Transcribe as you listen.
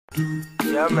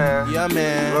Yeah, man. Yeah,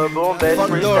 man. Lil Boom, bass Fuck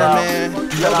freestyle. Dora, man. Yo,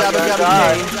 Shout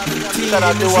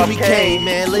out to Gabba K. K,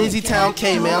 man. Lazy Town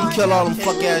K, man. I'm kill all them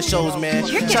fuck ass shows, man.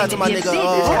 Shout out to my nigga,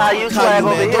 Caillou Caillou,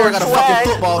 man. Dora got a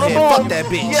fucking football head. Fuck that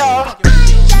bitch. Yeah.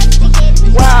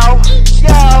 Wow.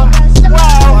 Yeah.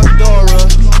 Wow. Fuck Dora.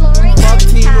 Fuck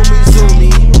Team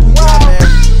Umizumi. Yeah, man.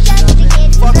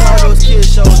 Fuck all those kid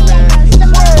shows, man.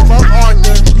 Fuck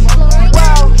Arthur.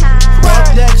 Wow.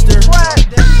 Fuck Dexter.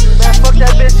 Man, fuck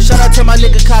that bitch. Shout out to my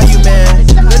nigga Caillou, man.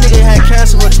 That nigga had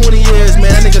cancer for 20 years, man.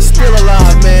 That nigga still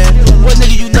alive, man. What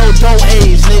nigga you know don't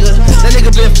age, nigga? That nigga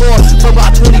been for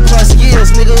about 20 plus years,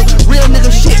 nigga. Real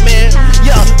nigga shit, man.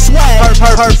 Yeah, swag.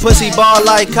 Her pussy ball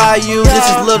like Caillou. This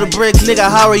is Little Brick, nigga.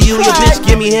 How are you? Your bitch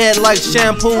give me head like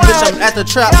shampoo. Bitch, I'm at the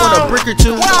trap on a brick or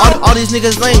two. All these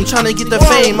niggas lame, trying to get the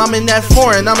fame. I'm in that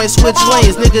foreign, I may switch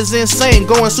lanes. Niggas insane,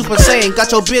 going super sane.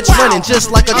 Got your bitch running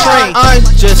just like a train. I'm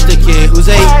just a kid who's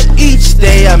 8. Each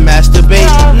day I masturbate.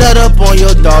 Nut up on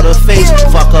your daughter's face.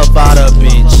 Fuck about a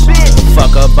bitch.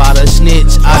 Fuck about a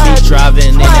snitch. I be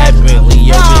driving in that Bentley.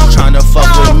 Yo, bitch tryna fuck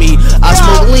with me. I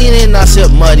smoke lean and I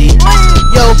sip muddy.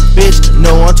 Yo, bitch,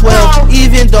 no on 12.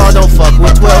 Even though I don't fuck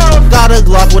with 12. Got a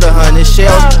Glock with 100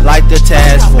 shells, like the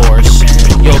task force.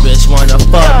 Yo, bitch wanna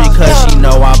fuck because she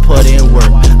know I put in work.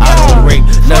 I don't rape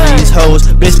none of these hoes,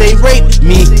 bitch, they rape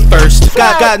me first.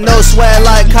 Got no swag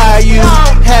like Caillou.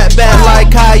 Hat bad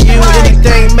like Caillou.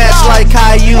 Anything match like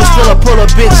Caillou. Still a pull a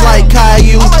bitch like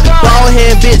Caillou. Bald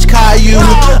head bitch Caillou.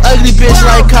 Ugly bitch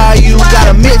like Caillou.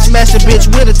 Got a mix master bitch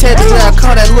with a tattoo. I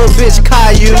call that little bitch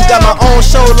Caillou. Got my own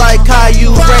show like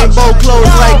Caillou. Rainbow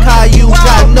clothes like Caillou.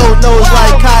 Got no nose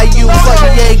like Caillou. Fuck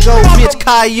Diego, bitch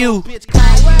Caillou.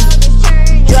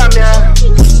 Yeah, man.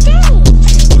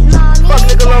 Fuck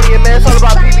Nickelodeon, man. It's all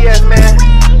about PBS, man.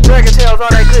 Dragon Tales, all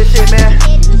that good shit, man.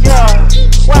 Yeah.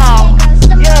 Wow.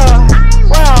 Yeah.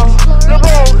 Wow. Lil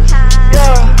Boom.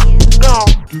 Yeah.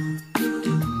 Gone.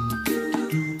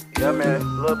 Yeah, man.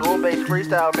 Lil Boom bass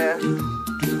freestyle, man.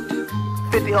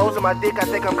 50 holes on my dick, I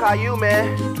think I'm Caillou,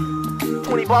 man.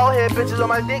 20 bald head bitches on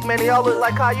my dick, man. They all look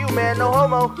like Caillou, man. No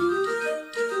homo.